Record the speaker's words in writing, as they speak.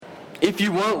If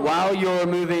you want, while you're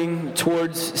moving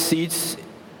towards seats,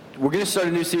 we're going to start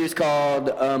a new series called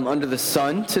Under the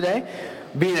Sun today,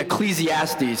 being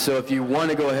Ecclesiastes. So if you want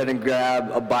to go ahead and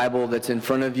grab a Bible that's in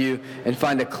front of you and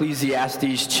find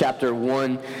Ecclesiastes chapter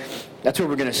 1, that's where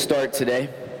we're going to start today.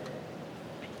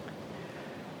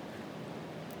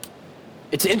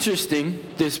 It's interesting,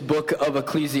 this book of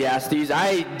Ecclesiastes.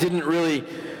 I didn't really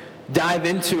dive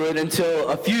into it until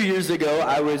a few years ago.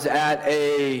 I was at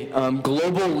a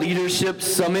global leadership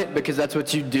summit, because that's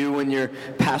what you do when you're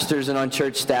pastors and on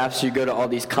church staff. So you go to all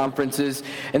these conferences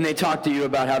and they talk to you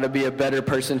about how to be a better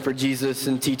person for Jesus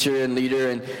and teacher and leader,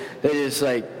 and they just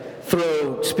like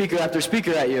throw speaker after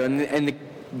speaker at you. And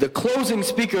the closing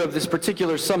speaker of this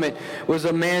particular summit was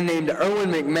a man named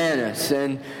Erwin McManus.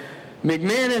 And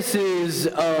McManus is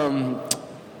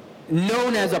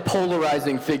known as a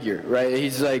polarizing figure, right?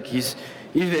 He's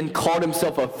even called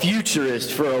himself a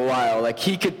futurist for a while. Like,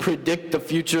 he could predict the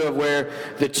future of where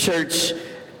the church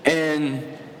and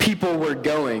people were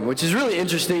going, which is really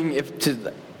interesting.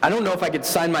 I don't know if I could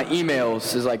sign my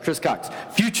emails as like Chris Cox,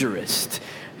 futurist,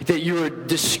 that you were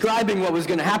describing what was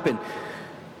going to happen.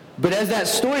 But as that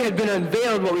story had been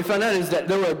unveiled, what we found out is that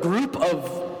there were a group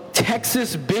of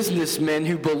Texas businessmen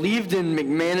who believed in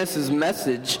McManus's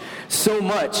message so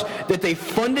much that they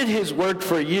funded his work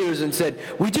for years and said,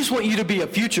 we just want you to be a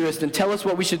futurist and tell us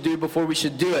what we should do before we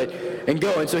should do it and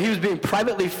go. And so he was being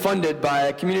privately funded by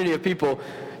a community of people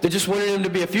that just wanted him to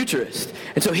be a futurist.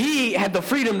 And so he had the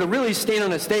freedom to really stand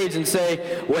on a stage and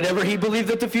say whatever he believed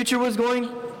that the future was going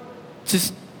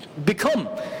to become.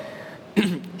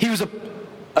 He was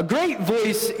a great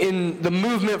voice in the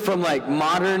movement from like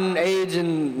modern age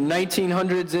in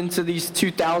 1900s into these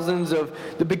 2000s of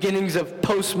the beginnings of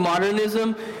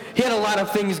postmodernism. He had a lot of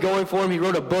things going for him. He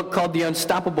wrote a book called The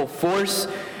Unstoppable Force,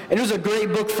 and it was a great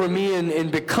book for me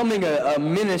in becoming a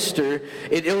minister.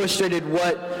 It illustrated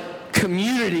what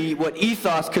community, what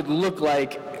ethos could look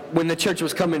like when the church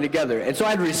was coming together. And so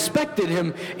I'd respected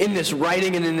him in this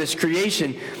writing and in this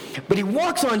creation. But he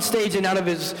walks on stage, and out of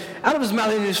his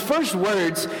mouth, in his first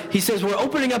words, he says, we're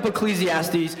opening up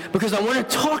Ecclesiastes because I want to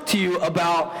talk to you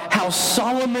about how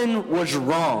Solomon was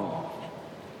wrong.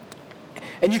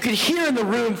 And you could hear in the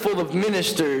room full of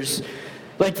ministers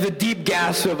like the deep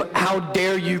gasp of, how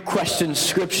dare you question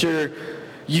Scripture,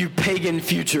 you pagan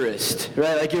futurist,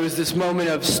 right? Like, it was this moment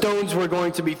of stones were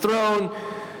going to be thrown,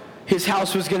 his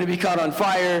house was going to be caught on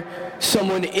fire.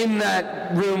 Someone in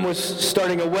that room was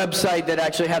starting a website that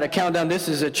actually had a countdown. This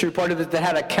is a true part of it, that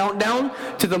had a countdown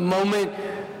to the moment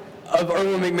of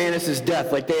Erwin McManus's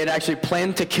death. Like, they had actually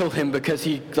planned to kill him because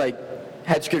he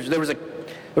had scripture. There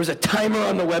was a timer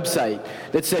on the website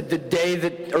that said the day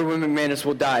that Erwin McManus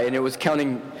will die, and it was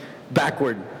counting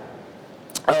backward.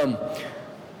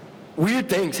 Weird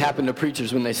things happen to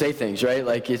preachers when they say things, right?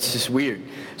 Like, it's just weird.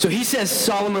 So he says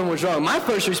Solomon was wrong. My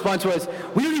first response was,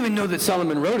 we don't even know that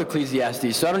Solomon wrote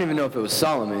Ecclesiastes, so I don't even know if it was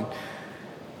Solomon.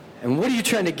 And what are you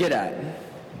trying to get at?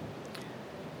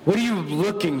 What are you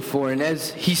looking for? And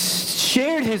as he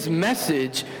shared his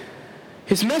message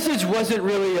wasn't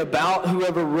really about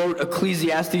whoever wrote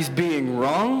Ecclesiastes being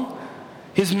wrong.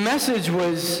 His message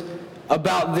was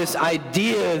about this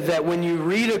idea that when you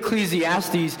read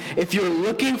Ecclesiastes, if you're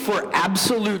looking for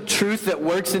absolute truth that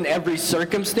works in every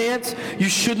circumstance, you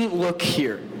shouldn't look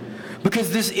here. Because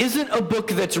this isn't a book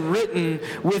that's written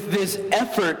with this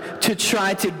effort to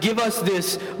try to give us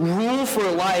this rule for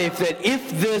life that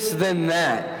if this, then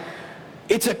that.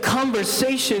 It's a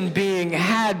conversation being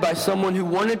had by someone who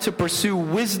wanted to pursue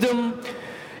wisdom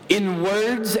in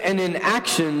words and in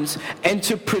actions, and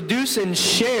to produce and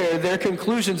share their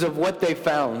conclusions of what they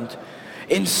found,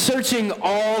 in searching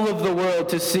all of the world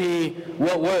to see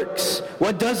what works,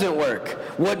 what doesn't work,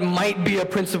 what might be a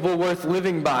principle worth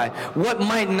living by, what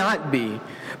might not be.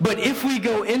 But if we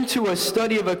go into a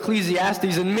study of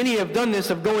Ecclesiastes, and many have done this,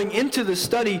 of going into the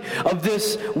study of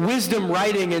this wisdom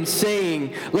writing and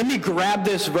saying, let me grab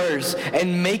this verse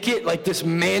and make it like this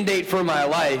mandate for my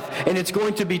life, and it's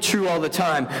going to be true all the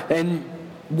time. And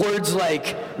words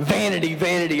like vanity,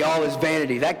 vanity, all is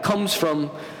vanity, that comes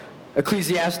from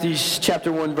Ecclesiastes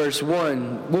chapter 1, verse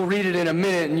 1. We'll read it in a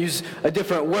minute and use a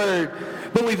different word.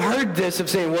 But we've heard this of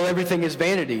saying, well, everything is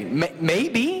vanity.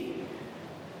 Maybe.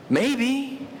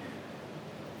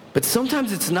 But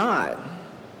sometimes it's not.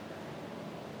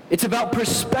 It's about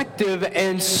perspective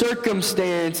and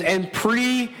circumstance and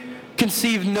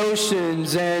preconceived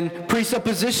notions and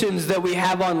presuppositions that we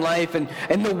have on life and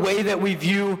the way that we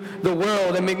view the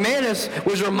world. And McManus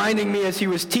was reminding me as he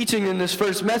was teaching in this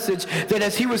first message that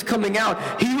as he was coming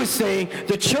out, he was saying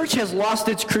the church has lost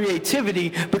its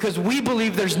creativity because we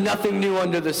believe there's nothing new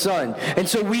under the sun. And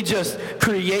so we just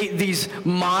create these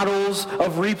models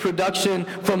of reproduction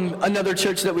from another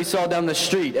church that we saw down the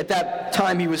street. At that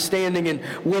time, he was standing in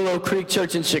Willow Creek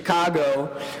Church in Chicago,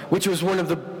 which was one of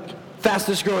the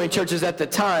fastest growing churches at the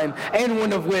time, and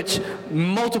one of which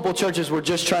multiple churches were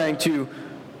just trying to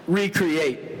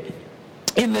recreate.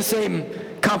 In the same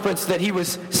conference that he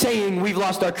was saying we've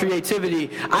lost our creativity,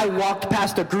 I walked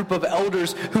past a group of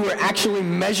elders who were actually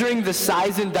measuring the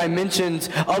size and dimensions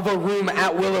of a room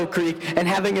at Willow Creek and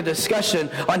having a discussion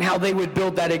on how they would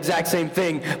build that exact same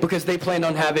thing because they planned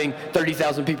on having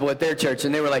 30,000 people at their church.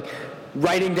 And they were like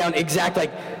writing down exact,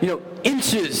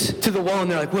 inches to the wall.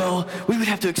 And they're like, well, we would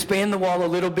have to expand the wall a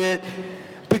little bit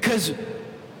because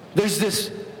there's this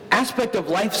aspect of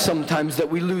life sometimes that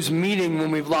we lose meaning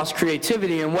when we've lost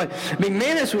creativity. And what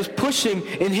McManus was pushing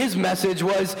in his message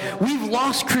was we've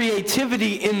lost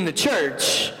creativity in the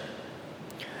church,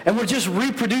 and we're just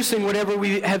reproducing whatever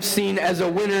we have seen as a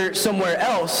winner somewhere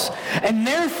else. And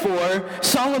therefore,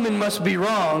 Solomon must be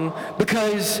wrong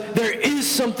because there is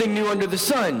something new under the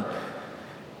sun.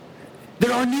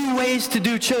 There are new ways to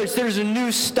do church. There's a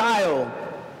new style.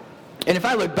 And if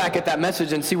I look back at that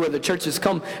message and see where the church has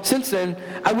come since then,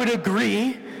 I would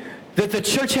agree that the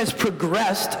church has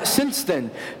progressed since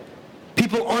then.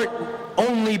 People aren't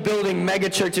only building mega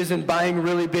churches and buying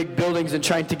really big buildings and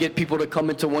trying to get people to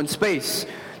come into one space.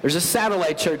 There's a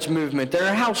satellite church movement. There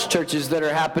are house churches that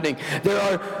are happening. There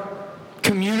are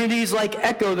communities like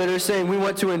Echo that are saying we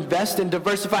want to invest and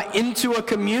diversify into a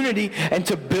community and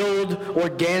to build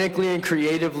organically and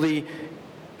creatively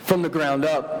from the ground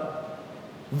up.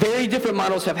 Very different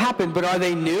models have happened, but are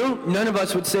they new? None of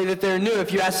us would say that they're new.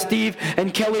 If you ask Steve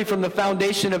and Kelly from the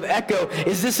foundation of Echo,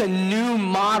 is this a new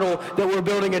model that we're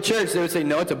building a church? They would say,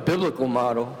 no, it's a biblical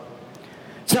model.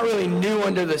 It's not really new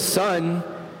under the sun,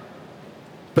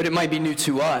 but it might be new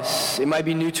to us. It might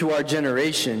be new to our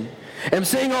generation. And I'm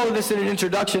saying all of this in an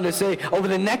introduction to say, over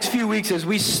the next few weeks as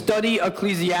we study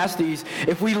Ecclesiastes,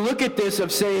 if we look at this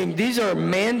of saying these are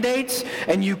mandates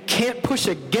and you can't push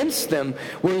against them,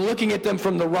 we're looking at them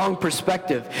from the wrong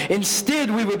perspective. Instead,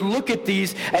 we would look at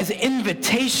these as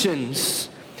invitations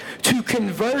to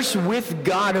converse with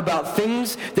God about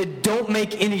things that don't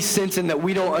make any sense and that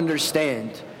we don't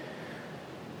understand.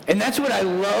 And that's what I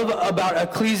love about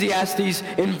Ecclesiastes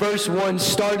in verse 1,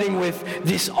 starting with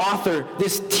this author,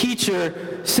 this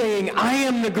teacher, saying, I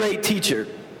am the great teacher,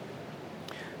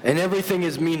 and everything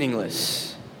is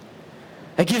meaningless.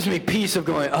 That gives me peace of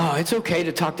going, oh, it's okay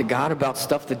to talk to God about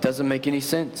stuff that doesn't make any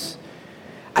sense.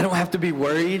 I don't have to be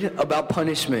worried about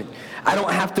punishment. I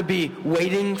don't have to be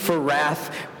waiting for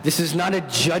wrath. This is not a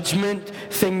judgment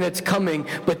thing that's coming,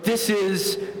 but this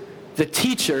is the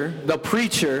teacher, the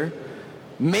preacher,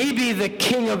 maybe the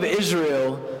king of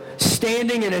Israel,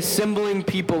 standing and assembling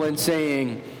people and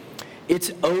saying,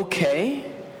 it's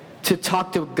okay to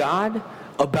talk to God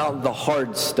about the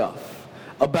hard stuff,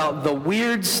 about the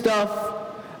weird stuff,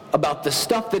 about the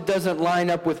stuff that doesn't line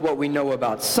up with what we know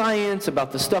about science,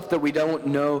 about the stuff that we don't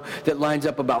know that lines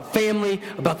up about family,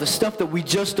 about the stuff that we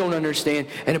just don't understand,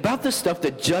 and about the stuff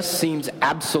that just seems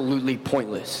absolutely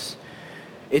pointless.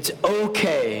 It's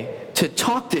okay to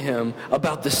talk to him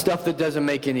about the stuff that doesn't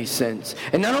make any sense.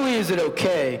 And not only is it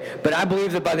okay, but I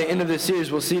believe that by the end of this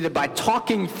series, we'll see that by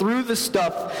talking through the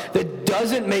stuff that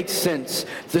doesn't make sense,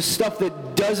 the stuff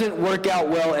that doesn't work out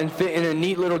well and fit in a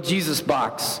neat little Jesus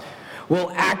box,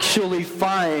 we'll actually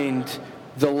find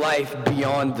the life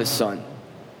beyond the sun.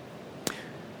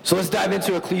 So let's dive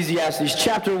into Ecclesiastes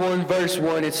chapter 1, verse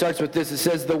 1. It starts with this. It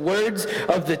says, the words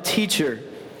of the teacher,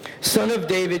 son of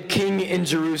David, king in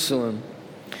Jerusalem.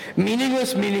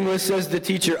 Meaningless, meaningless, says the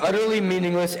teacher. Utterly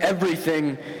meaningless.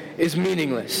 Everything is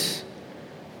meaningless.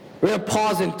 We're going to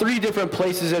pause in 3 different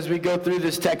places as we go through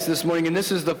this text this morning, and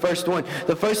this is the first one.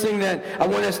 The first thing that I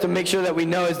want us to make sure that we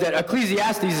know is that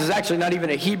Ecclesiastes is actually not even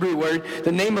a Hebrew word.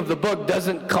 The name of the book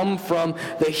doesn't come from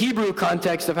the Hebrew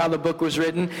context of how the book was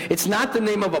written. It's not the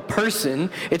name of a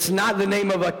person. It's not the name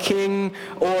of a king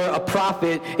or a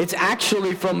prophet. It's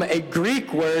actually from a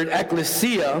Greek word,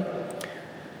 ekklesia,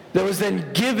 that was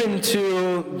then given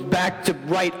back to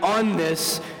write on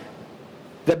this,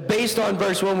 that based on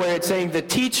verse 1 where it's saying the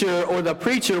teacher or the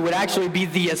preacher would actually be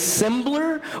the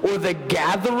assembler or the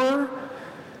gatherer.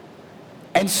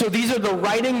 And so these are the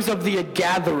writings of the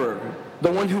gatherer,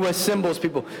 the one who assembles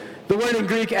people. The word in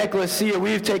Greek, ekklesia,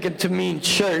 we've taken to mean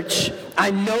church. I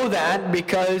know that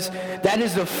because that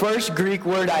is the first Greek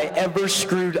word I ever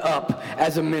screwed up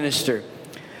as a minister.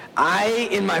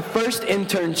 In my first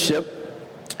internship,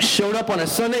 showed up on a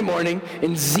Sunday morning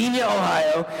in Xenia,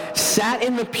 Ohio, sat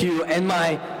in the pew, and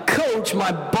my coach,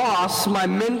 my boss, my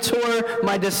mentor,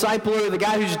 my discipler, the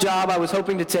guy whose job I was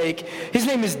hoping to take, his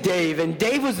name is Dave, and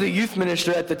Dave was the youth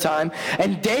minister at the time,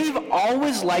 and Dave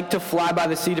always liked to fly by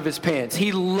the seat of his pants.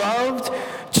 He loved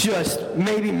just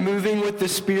maybe moving with the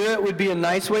Spirit would be a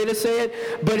nice way to say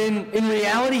it, but in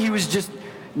reality, he was just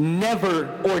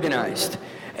never organized.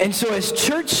 And so as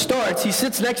church starts, he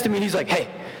sits next to me and he's like, hey,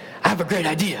 I have a great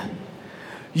idea.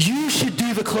 You should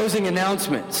do the closing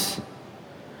announcements.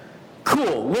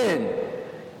 Cool, when?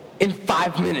 In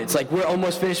 5 minutes. Like, we're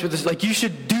almost finished with this. Like, you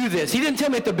should do this. He didn't tell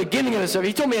me at the beginning of the service.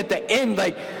 He told me at the end,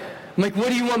 like, I'm like, what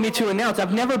do you want me to announce?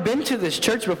 I've never been to this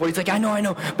church before. He's like, I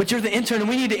know, but you're the intern, and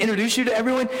we need to introduce you to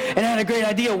everyone. And I had a great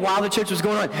idea while the church was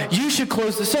going on. You should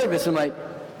close the service. I'm like,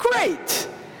 great.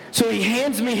 So he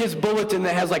hands me his bulletin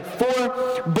that has like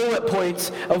 4 bullet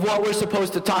points of what we're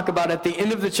supposed to talk about at the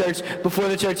end of the church before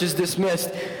the church is dismissed.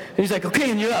 And he's like,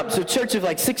 okay, and you're up. So church of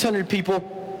like 600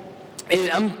 people,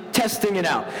 and I'm testing it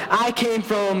out. I came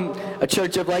from a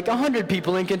church of like 100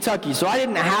 people in Kentucky, so I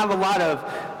didn't have a lot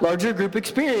of larger group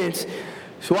experience.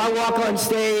 So I walk on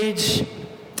stage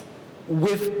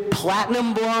with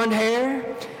platinum blonde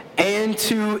hair and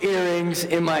 2 earrings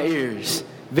in my ears.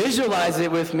 Visualize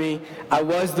it with me. I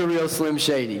was the real Slim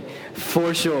Shady,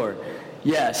 for sure.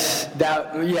 Yes,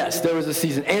 there was a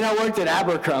season. And I worked at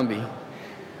Abercrombie.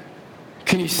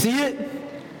 Can you see it?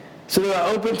 So there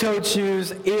are open-toed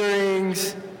shoes,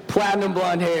 earrings, platinum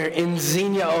blonde hair in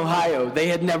Xenia, Ohio. They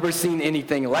had never seen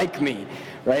anything like me,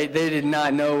 right? They did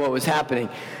not know what was happening.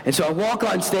 And so I walk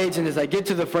on stage, and as I get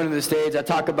to the front of the stage, I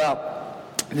talk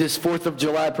about this 4th of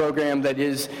July program that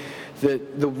is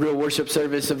the real worship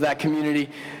service of that community,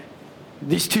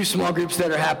 these 2 small groups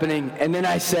that are happening, and then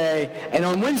I say, and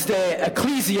on Wednesday,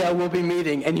 Ecclesia will be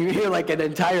meeting, and you hear like an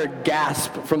entire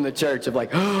gasp from the church of like,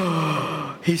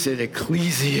 oh, he said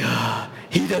Ecclesia,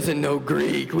 he doesn't know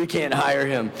Greek, we can't hire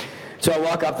him. So I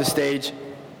walk off the stage,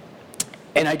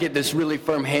 and I get this really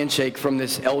firm handshake from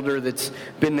this elder that's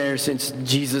been there since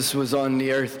Jesus was on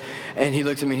the earth, and he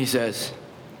looks at me and he says,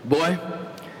 boy,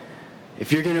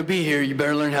 if you're going to be here, you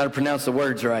better learn how to pronounce the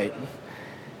words right.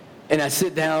 And I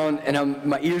sit down, and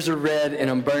my ears are red, and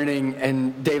I'm burning,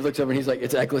 and Dave looks over, and he's like,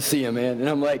 it's ekklesia, man. And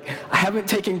I'm like, I haven't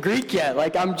taken Greek yet.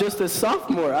 Like, I'm just a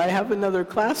sophomore. I have another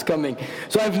class coming.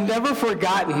 So I've never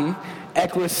forgotten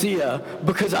ekklesia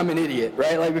because I'm an idiot,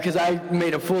 right? Like, because I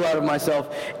made a fool out of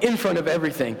myself in front of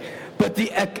everything. But the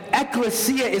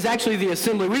ekklesia is actually the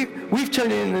assembly. We've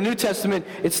turned it in the New Testament.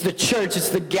 It's the church. It's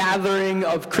the gathering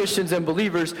of Christians and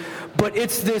believers. But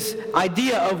it's this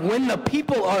idea of when the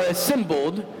people are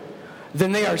assembled,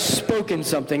 then they are spoken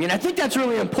something. And I think that's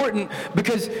really important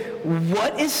because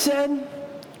what is said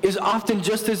is often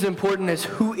just as important as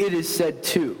who it is said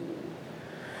to.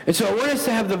 And so I want us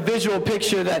to have the visual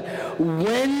picture that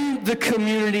when the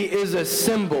community is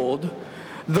assembled,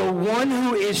 the one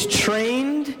who is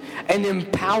trained and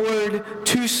empowered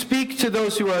to speak to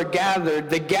those who are gathered,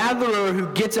 the gatherer who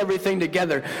gets everything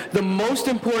together, the most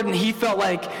important, he felt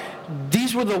like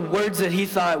these were the words that he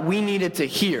thought we needed to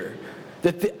hear,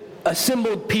 that the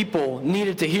assembled people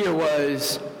needed to hear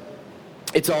was,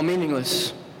 it's all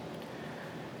meaningless.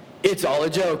 It's all a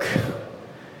joke.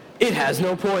 It has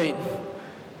no point.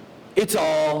 It's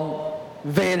all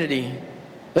vanity.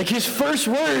 Like his first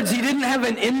words, he didn't have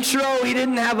an intro, he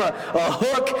didn't have a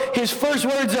hook. His first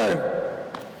words are,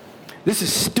 this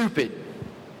is stupid.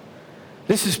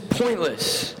 This is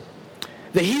pointless.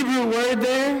 The Hebrew word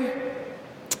there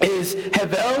is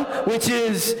hevel, which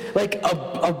is like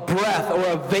a breath or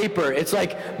a vapor. It's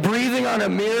like breathing on a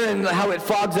mirror and how it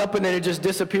fogs up and then it just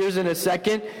disappears in a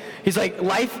second. He's like,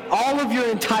 life, all of your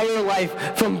entire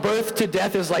life from birth to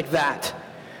death is like that.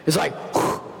 It's like,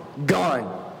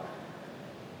 gone.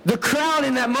 The crowd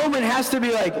in that moment has to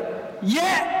be like,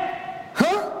 yeah,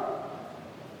 huh?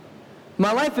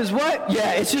 My life is what?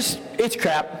 Yeah, it's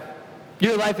crap.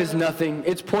 Your life is nothing.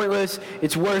 It's pointless.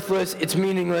 It's worthless. It's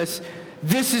meaningless.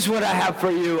 This is what I have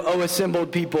for you, O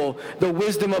assembled people. The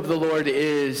wisdom of the Lord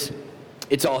is,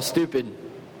 it's all stupid.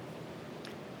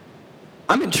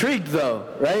 I'm intrigued though,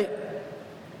 right?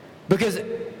 Because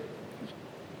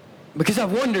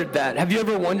I've wondered that. Have you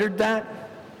ever wondered that?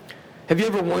 Have you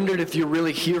ever wondered if you're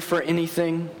really here for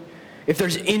anything? If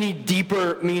there's any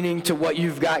deeper meaning to what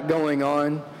you've got going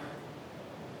on?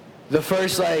 The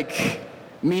first,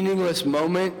 meaningless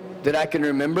moment that I can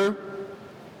remember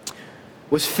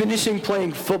was finishing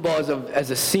playing football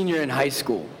as a senior in high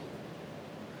school.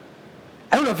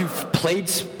 I don't know if you've played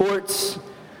sports,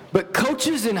 but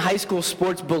coaches in high school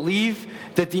sports believe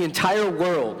that the entire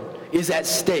world is at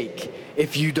stake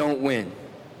if you don't win.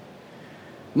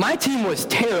 My team was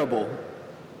terrible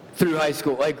through high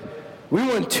school. Like, we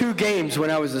won 2 games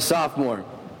when I was a sophomore.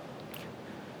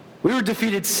 We were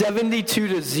defeated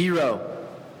 72-0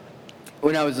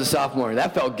 when I was a sophomore.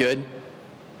 That felt good.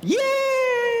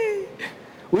 Yay!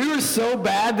 We were so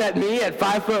bad that me at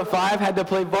 5'5" had to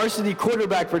play varsity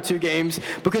quarterback for 2 games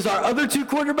because our other 2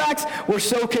 quarterbacks were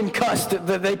so concussed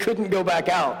that they couldn't go back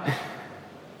out.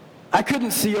 I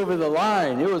couldn't see over the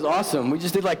line. It was awesome. We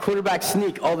just did like quarterback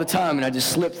sneak all the time, and I just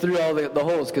slipped through all the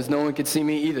holes because no one could see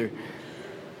me either.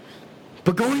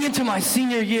 But going into my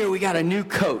senior year, we got a new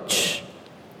coach.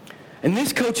 And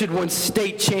this coach had won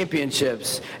state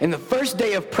championships. And the first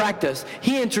day of practice,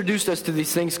 he introduced us to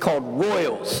these things called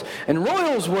royals. And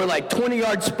royals were like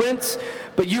 20-yard sprints,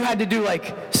 but you had to do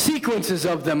like sequences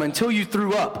of them until you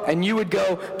threw up. And you would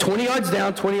go 20 yards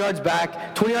down, 20 yards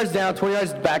back, 20 yards down, 20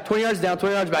 yards back, 20 yards down,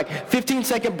 20 yards back,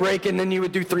 15-second break, and then you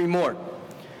would do 3 more.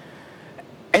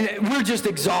 And we're just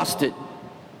exhausted.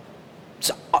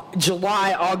 It's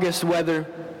July, August weather.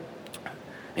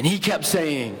 And he kept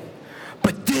saying,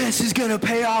 but this is going to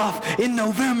pay off in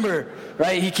November,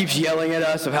 right? He keeps yelling at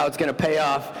us of how it's going to pay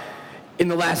off in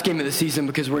the last game of the season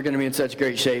because we're going to be in such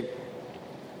great shape.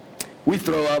 We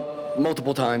throw up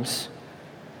multiple times.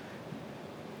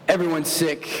 Everyone's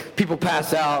sick. People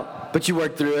pass out, but you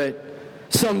work through it.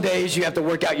 Some days you have to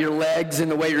work out your legs in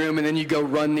the weight room, and then you go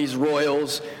run these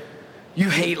royals. You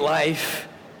hate life.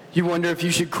 You wonder if you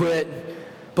should quit.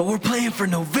 But we're playing for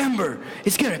November.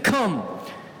 It's going to come.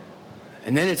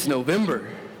 And then it's November.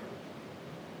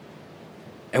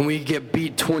 And we get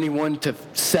beat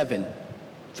 21-7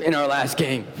 in our last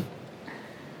game.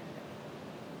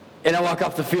 And I walk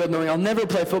off the field knowing I'll never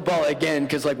play football again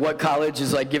because, like, what college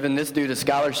is, like, giving this dude a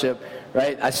scholarship,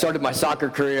 right? I started my soccer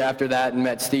career after that and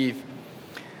met Steve.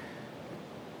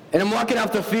 And I'm walking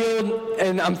off the field,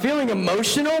 and I'm feeling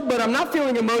emotional, but I'm not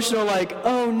feeling emotional like,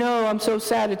 oh, no, I'm so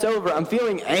sad it's over. I'm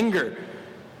feeling anger.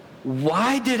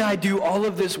 Why did I do all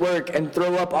of this work and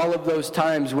throw up all of those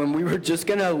times when we were just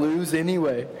going to lose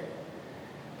anyway?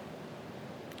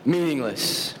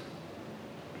 Meaningless.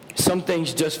 Some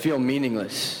things just feel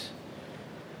meaningless.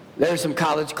 There are some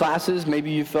college classes, maybe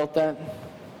you felt that.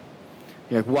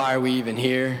 You're like, why are we even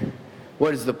here?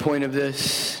 What is the point of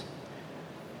this?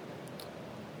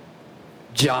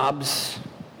 Jobs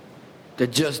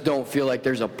that just don't feel like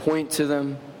there's a point to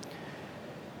them.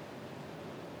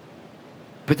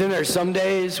 But then there are some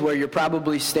days where you're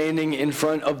probably standing in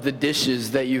front of the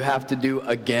dishes that you have to do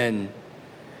again.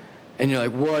 And you're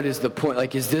like, what is the point?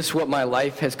 Like, is this what my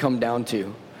life has come down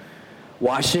to?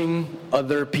 Washing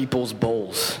other people's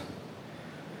bowls.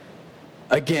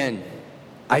 Again,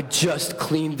 I just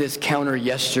cleaned this counter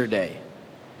yesterday,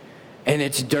 and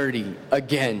it's dirty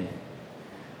again.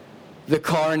 The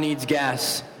car needs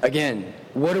gas again.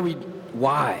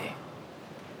 Why?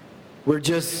 We're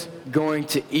just going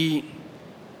to eat,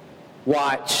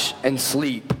 watch, and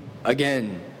sleep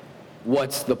again.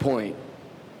 What's the point?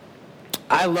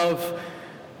 I love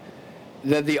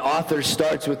that the author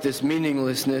starts with this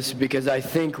meaninglessness because I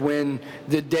think when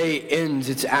the day ends,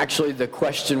 it's actually the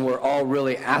question we're all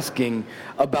really asking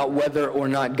about whether or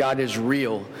not God is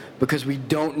real, because we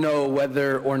don't know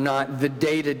whether or not the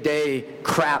day-to-day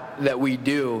crap that we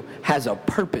do has a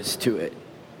purpose to it.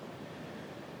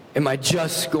 Am I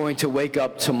just going to wake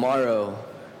up tomorrow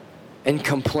and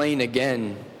complain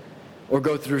again, or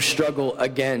go through struggle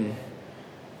again,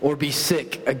 or be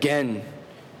sick again,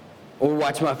 or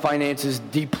watch my finances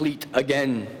deplete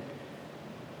again?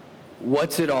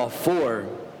 What's it all for?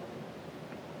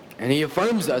 And he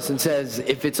affirms us and says,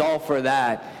 if it's all for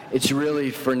that, it's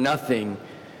really for nothing.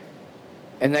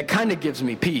 And that kind of gives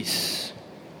me peace.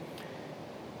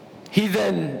 He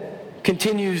then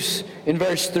continues in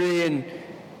verse 3, and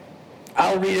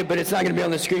I'll read it, but it's not going to be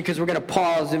on the screen because we're going to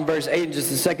pause in verse 8 in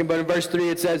just a second. But in verse 3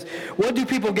 it says, what do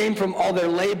people gain from all their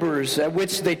labors at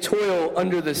which they toil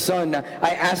under the sun? Now, I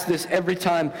ask this every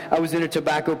time I was in a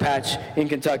tobacco patch in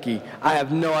Kentucky. I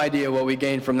have no idea what we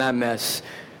gained from that mess,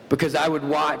 because I would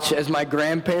watch as my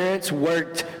grandparents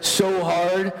worked so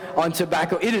hard on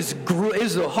tobacco. It is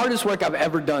the hardest work I've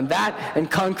ever done, that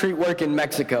and concrete work in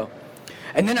Mexico.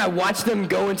 And then I watched them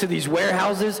go into these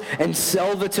warehouses and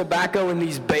sell the tobacco in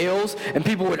these bales, and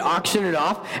people would auction it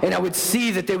off, and I would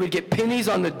see that they would get pennies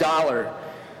on the dollar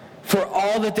for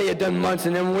all that they had done months.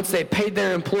 And then once they paid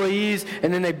their employees,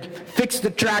 and then they fixed the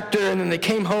tractor, and then they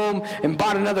came home and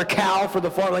bought another cow for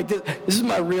the farm. Like this is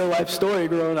my real life story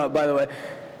growing up, by the way.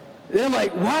 And I'm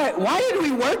like, why did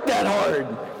we work that hard?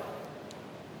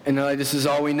 And they're like, this is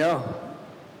all we know.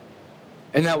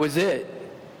 And that was it.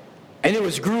 And it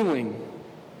was grueling.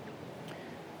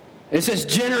 It says,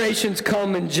 generations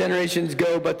come and generations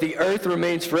go, but the earth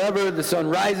remains forever. The sun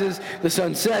rises, the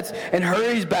sun sets, and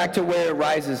hurries back to where it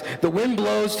rises. The wind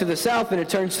blows to the south, and it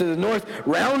turns to the north.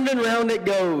 Round and round it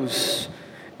goes,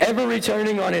 ever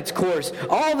returning on its course.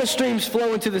 All the streams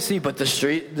flow into the sea, but the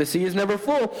sea is never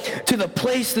full. To the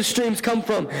place the streams come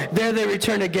from, there they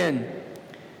return again.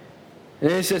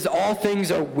 And it says, all things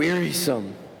are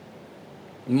wearisome,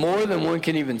 more than one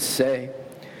can even say.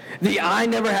 The eye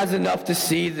never has enough to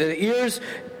see, the ears,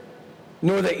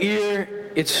 nor the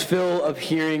ear its fill of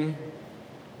hearing.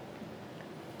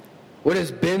 What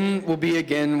has been will be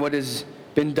again, what has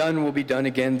been done will be done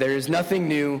again. There is nothing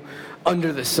new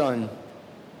under the sun.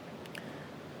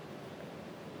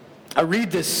 I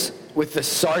read this with the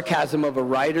sarcasm of a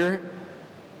writer,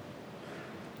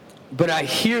 but I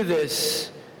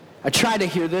try to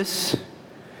hear this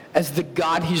as the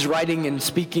God he's writing and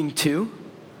speaking to.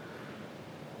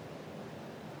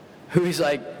 Who he's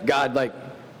like, God, like,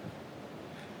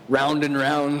 round and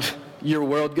round your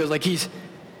world goes. Like he's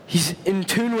in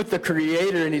tune with the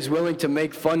Creator, and he's willing to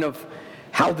make fun of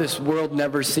how this world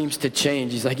never seems to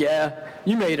change. He's like, yeah,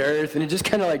 you made Earth, and it just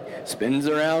kind of like spins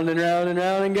around and round and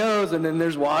round and goes, and then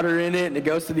there's water in it, and it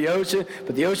goes to the ocean,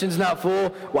 but the ocean's not full.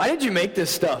 Why did you make this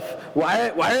stuff?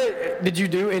 Why did you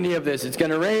do any of this? It's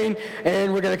going to rain,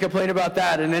 and we're going to complain about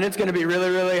that, and then it's going to be really,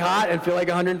 really hot and feel like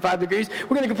 105 degrees.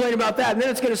 We're going to complain about that, and then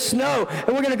it's going to snow, and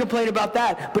we're going to complain about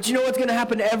that. But you know what's going to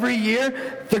happen every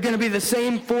year? They're going to be the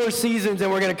same 4 seasons,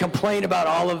 and we're going to complain about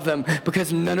all of them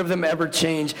because none of them ever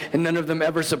change, and none of them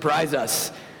ever surprise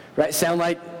us. Right? Sound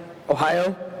like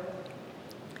Ohio?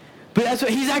 But that's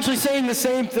what he's actually saying, the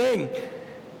same thing.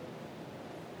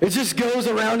 It just goes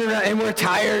around and around, and we're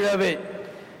tired of it.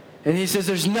 And he says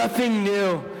there's nothing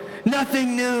new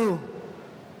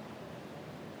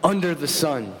under the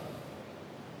sun.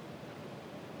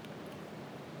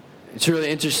 It's really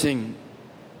interesting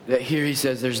that here he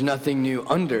says there's nothing new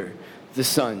under the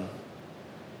sun.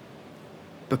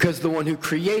 Because the one who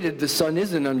created the sun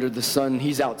isn't under the sun,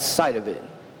 he's outside of it.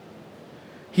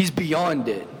 He's beyond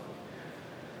it.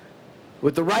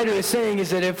 What the writer is saying is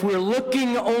that if we're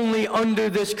looking only under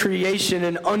this creation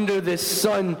and under this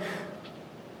sun,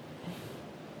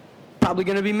 probably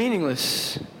going to be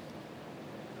meaningless.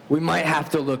 We might have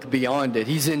to look beyond it.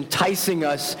 He's enticing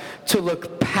us to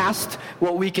look past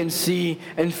what we can see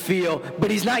and feel,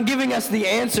 but he's not giving us the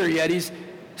answer yet. He's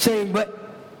saying, but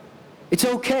it's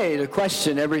okay to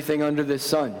question everything under this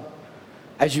sun.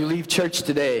 As you leave church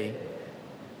today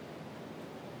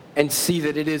and see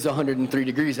that it is 103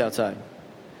 degrees outside.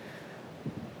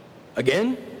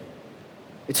 Again,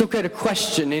 it's okay to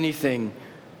question anything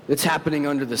that's happening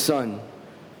under the sun.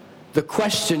 The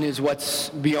question is what's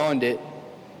beyond it.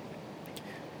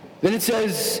 Then it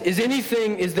says, is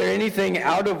there anything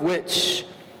out of which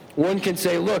one can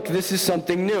say, look, this is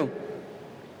something new?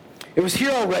 It was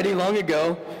here already long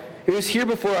ago. It was here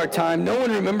before our time. No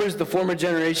one remembers the former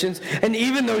generations, and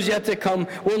even those yet to come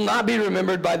will not be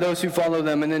remembered by those who follow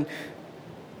them. And then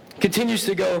continues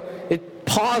to go, it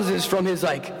pauses from his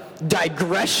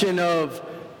digression of,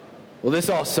 well, this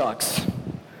all sucks.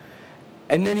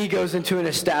 And then he goes into an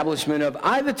establishment of,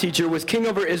 I, the teacher, was king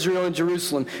over Israel and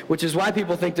Jerusalem, which is why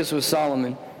people think this was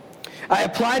Solomon. I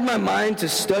applied my mind to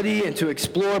study and to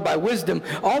explore by wisdom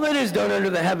all that is done under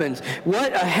the heavens.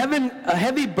 What a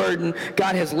heavy burden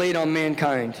God has laid on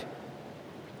mankind.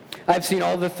 I've seen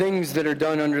all the things that are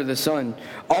done under the sun.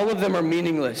 All of them are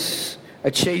meaningless,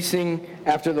 a chasing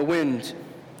after the wind.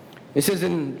 It says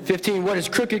in 15, what is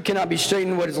crooked cannot be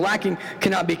straightened, what is lacking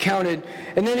cannot be counted.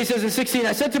 And then he says in 16,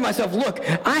 I said to myself, look,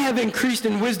 I have increased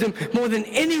in wisdom more than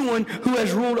anyone who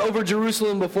has ruled over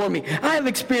Jerusalem before me. I have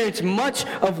experienced much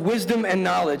of wisdom and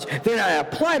knowledge. Then I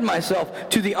applied myself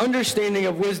to the understanding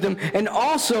of wisdom and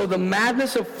also the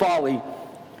madness of folly.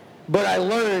 But I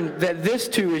learned that this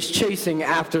too is chasing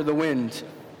after the wind.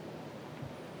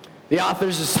 The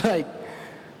author's just like,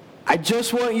 I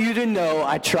just want you to know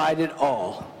I tried it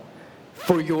all.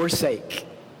 For your sake.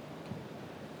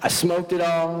 I smoked it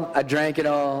all, I drank it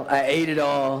all, I ate it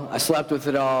all, I slept with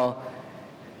it all,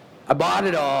 I bought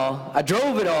it all, I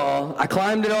drove it all, I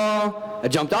climbed it all, I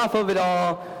jumped off of it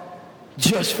all,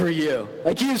 just for you.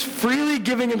 Like he was freely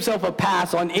giving himself a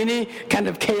pass on any kind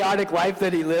of chaotic life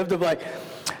that he lived of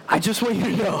I just want you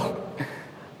to know,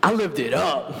 I lived it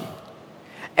up.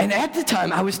 And at the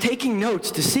time, I was taking notes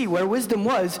to see where wisdom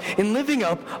was in living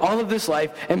up all of this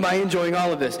life and by enjoying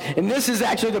all of this. And this is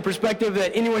actually the perspective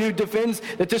that anyone who defends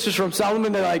that this was from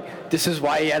Solomon, they're like, this is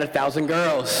why he had 1,000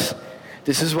 girls.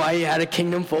 This is why he had a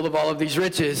kingdom full of all of these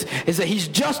riches, is that he's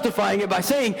justifying it by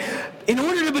saying, in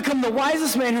order to become the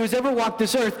wisest man who has ever walked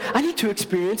this earth, I need to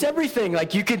experience everything.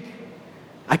 Like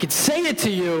I could say it to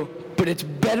you, but it's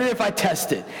better if I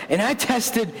test it. And I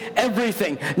tested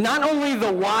everything. Not only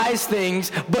the wise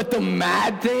things, but the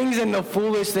mad things and the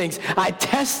foolish things. I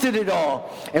tested it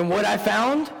all. And what I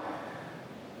found?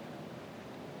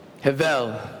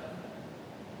 Havel.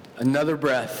 Another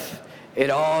breath. It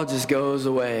all just goes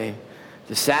away.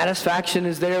 The satisfaction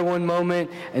is there one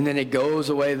moment, and then it goes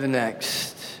away the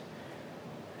next.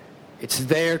 It's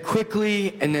there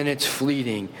quickly, and then it's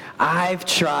fleeting. I've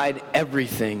tried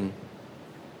everything.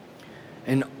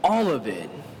 And all of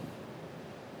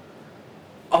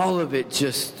it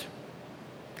just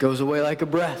goes away like a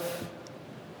breath.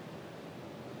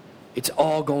 It's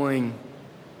all going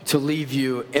to leave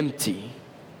you empty.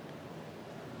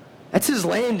 That's his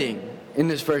landing in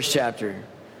this first chapter.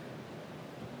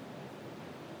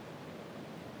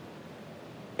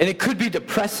 And it could be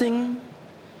depressing.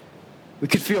 We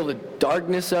could feel the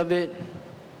darkness of it.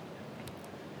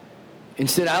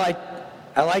 Instead,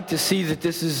 I like to see that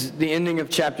this is the ending of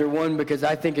chapter 1 because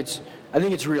I think it's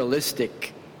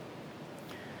realistic.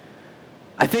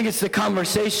 I think it's the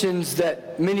conversations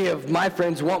that many of my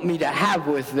friends want me to have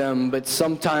with them, but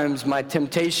sometimes my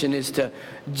temptation is to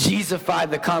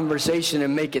Jesusify the conversation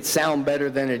and make it sound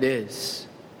better than it is.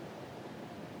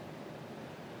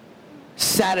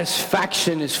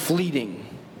 Satisfaction is fleeting.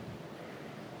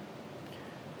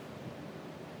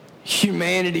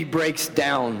 Humanity breaks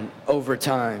down over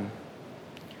time.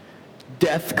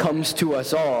 Death comes to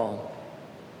us all.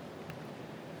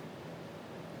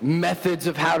 Methods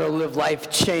of how to live life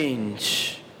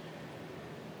change.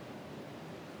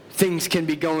 Things can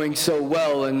be going so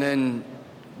well and then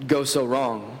go so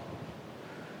wrong.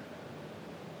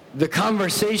 The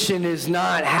conversation is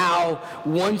not how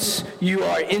once you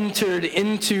are entered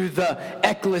into the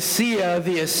ecclesia,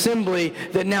 the assembly,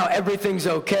 that now everything's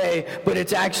okay, but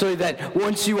it's actually that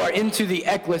once you are into the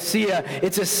ecclesia,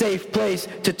 it's a safe place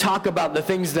to talk about the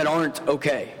things that aren't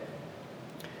okay.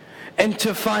 And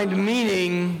to find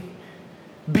meaning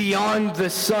beyond the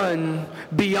sun,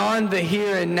 beyond the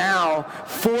here and now,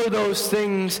 for those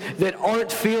things that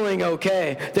aren't feeling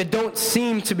okay, that don't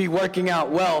seem to be working out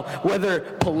well, whether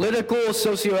political,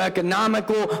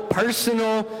 socioeconomical,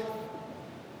 personal,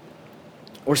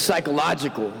 or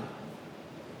psychological.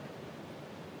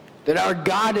 That our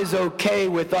God is okay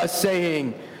with us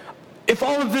saying, if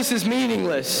all of this is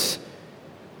meaningless,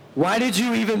 why did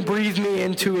you even breathe me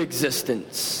into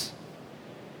existence?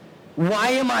 Why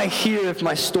am I here if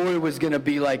my story was going to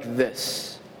be like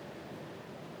this?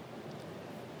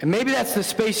 And maybe that's the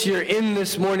space you're in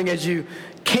this morning as you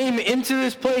came into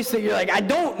this place, that you're like, I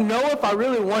don't know if I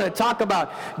really want to talk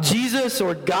about Jesus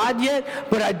or God yet,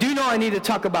 but I do know I need to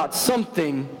talk about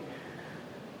something.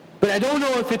 But I don't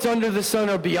know if it's under the sun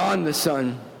or beyond the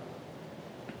sun.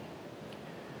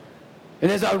 And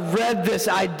as I read this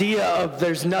idea of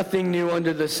there's nothing new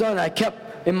under the sun, I kept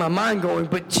in my mind going,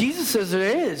 but Jesus says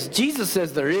there is. Jesus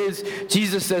says there is.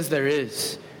 Jesus says there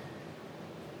is.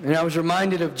 And I was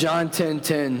reminded of John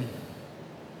 10:10,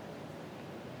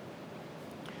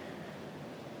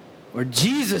 where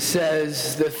Jesus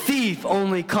says, the thief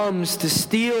only comes to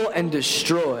steal and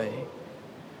destroy.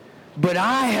 But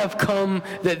I have come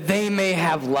that they may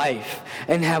have life,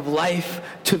 and have life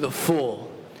to the full.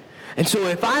 And so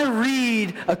if I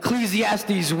read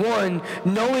Ecclesiastes 1,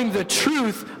 knowing the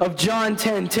truth of John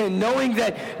 10:10, knowing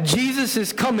that Jesus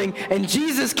is coming, and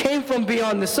Jesus came from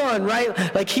beyond the sun, right?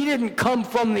 Like he didn't come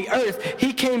from the earth.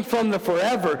 He came from the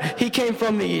forever. He came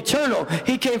from the eternal.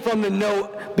 He came from the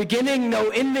no beginning, no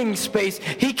ending space.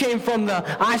 He came from the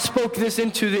I spoke this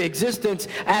into the existence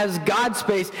as God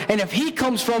space. And if he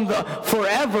comes from the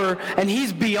forever and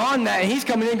he's beyond that, and he's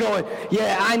coming in going,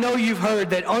 yeah, I know you've heard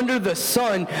that under the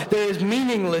sun there is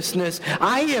meaninglessness.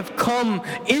 I have come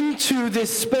into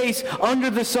this space under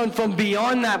the sun from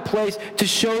beyond that place to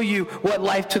show you what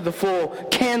life to the full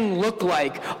can look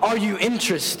like. Are you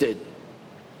interested?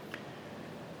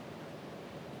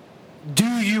 Do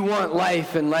you want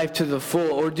life and life to the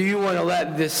full, or do you want to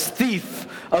let this thief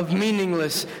of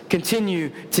meaningless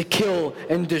continue to kill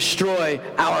and destroy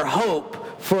our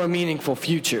hope for a meaningful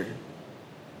future?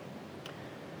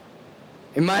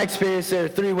 In my experience, there are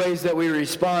 3 ways that we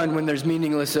respond when there's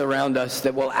meaningless around us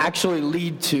that will actually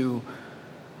lead to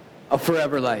a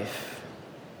forever life.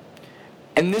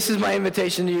 And this is my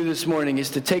invitation to you this morning,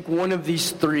 is to take one of these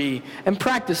three and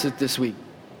practice it this week.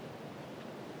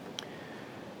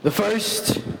 The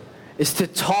first is to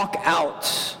talk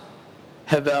out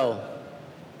Hevel.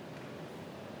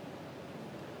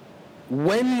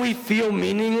 When we feel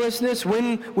meaninglessness,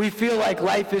 when we feel like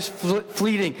life is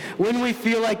fleeting, when we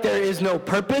feel like there is no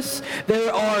purpose,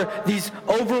 there are these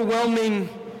overwhelming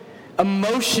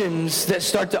emotions that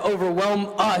start to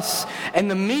overwhelm us, and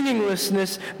the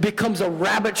meaninglessness becomes a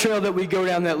rabbit trail that we go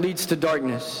down that leads to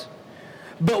darkness.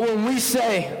 But when we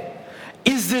say,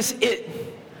 is this it?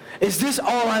 Is this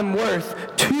all I'm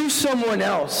worth, to someone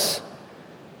else?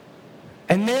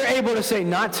 And they're able to say,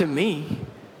 not to me.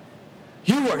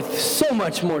 You're worth so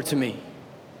much more to me.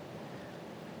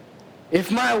 If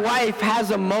my wife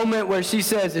has a moment where she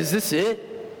says, is this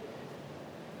it?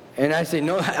 And I say,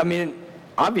 no, I mean,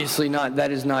 obviously not. That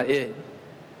is not it.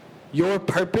 Your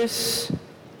purpose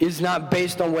is not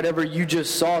based on whatever you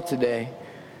just saw today.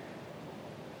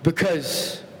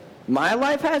 Because my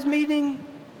life has meaning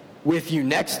with you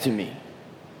next to me.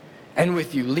 And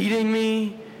with you leading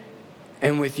me.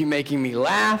 And with you making me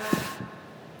laugh.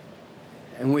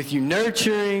 And with you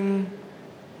nurturing.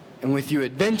 And with you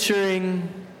adventuring.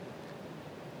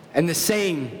 And the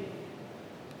same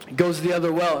goes the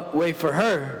other way for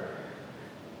her.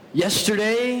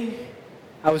 Yesterday,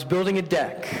 I was building a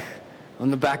deck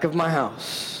on the back of my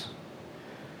house.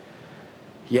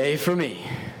 Yay for me.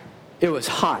 It was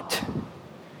hot.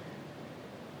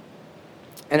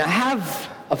 And I have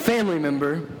a family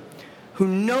member who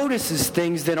notices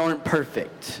things that aren't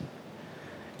perfect,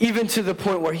 even to the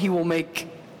point where he will make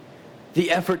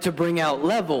the effort to bring out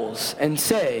levels and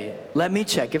say, let me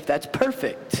check if that's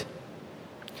perfect.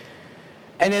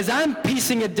 And as I'm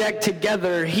piecing a deck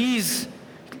together, he's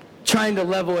trying to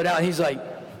level it out. He's like,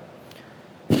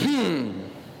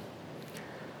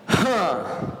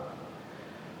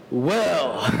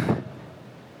 well.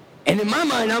 And in my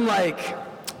mind, I'm like,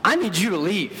 I need you to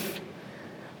leave.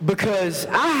 Because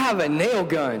I have a nail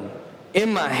gun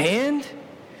in my hand,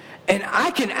 and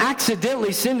I can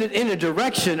accidentally send it in a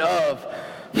direction of,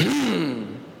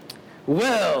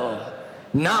 well,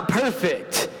 not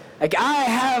perfect. Like, I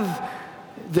have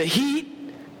the heat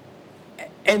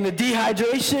and the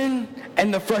dehydration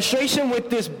and the frustration with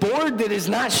this board that is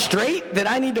not straight that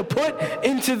I need to put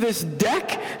into this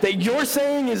deck that you're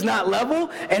saying is not level,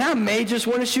 and I may just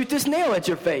want to shoot this nail at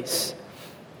your face.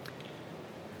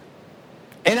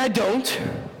 And I don't.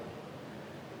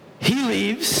 He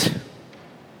leaves.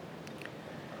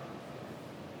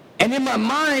 And in my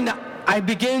mind, I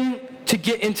begin to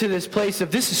get into this place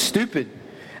of, this is stupid.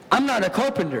 I'm not a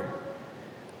carpenter.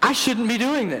 I shouldn't be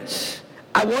doing this.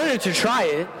 I wanted to try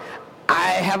it. I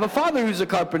have a father who's a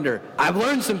carpenter. I've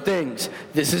learned some things.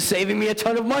 This is saving me a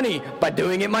ton of money by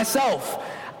doing it myself.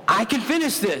 I can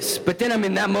finish this. But then I'm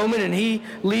in that moment and he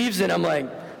leaves and I'm like,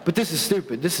 but this is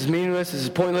stupid. This is meaningless. This is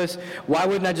pointless. Why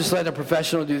wouldn't I just let a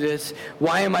professional do this?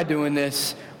 Why am I doing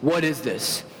this? What is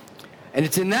this? And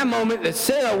it's in that moment that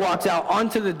Sarah walks out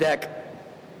onto the deck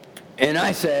and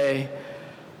I say,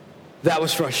 that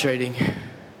was frustrating.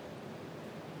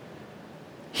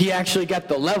 He actually got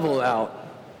the level out.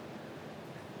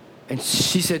 And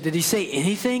she said, did he say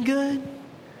anything good?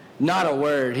 Not a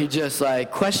word. He just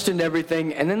questioned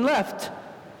everything and then left.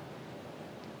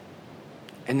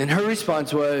 And then her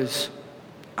response was,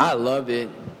 I love it.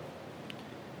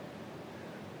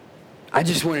 I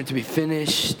just want it to be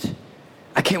finished.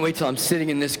 I can't wait till I'm sitting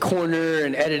in this corner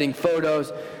and editing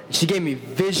photos. And she gave me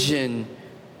vision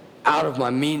out of my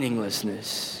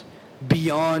meaninglessness,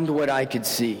 beyond what I could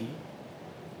see.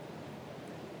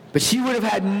 But she would have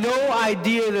had no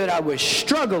idea that I was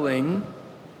struggling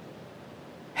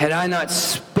had I not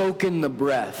spoken the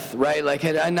breath, right?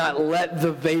 Had I not let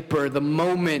the vapor, the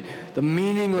moment, the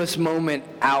meaningless moment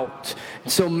out.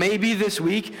 So maybe this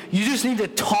week, you just need to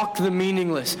talk the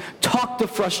meaningless, talk the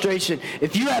frustration.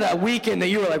 If you had a weekend that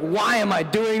you were like, why am I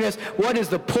doing this? What is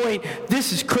the point?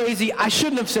 This is crazy. I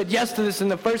shouldn't have said yes to this in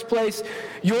the first place.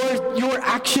 Your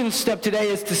action step today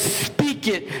is to speak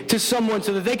it to someone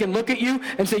so that they can look at you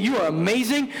and say, you are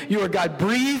amazing. You are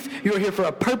God-breathed. You are here for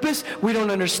a purpose. We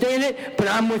don't understand it, but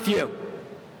I'm with you.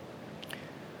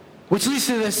 Which leads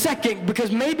to the second,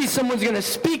 because maybe someone's going to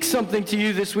speak something to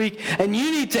you this week, and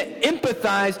you need to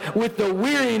empathize with the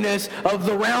weariness of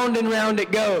the round and round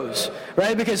it goes,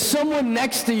 right? Because someone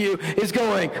next to you is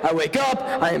going, I wake up,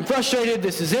 I am frustrated,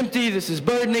 this is empty, this is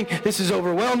burdening, this is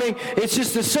overwhelming. It's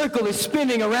just the circle is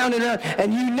spinning around and around,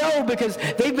 and you know because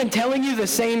they've been telling you the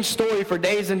same story for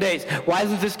days and days. Why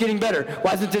isn't this getting better?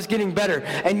 Why isn't this getting better?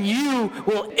 And you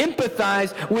will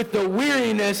empathize with the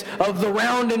weariness of the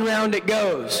round and round it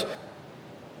goes.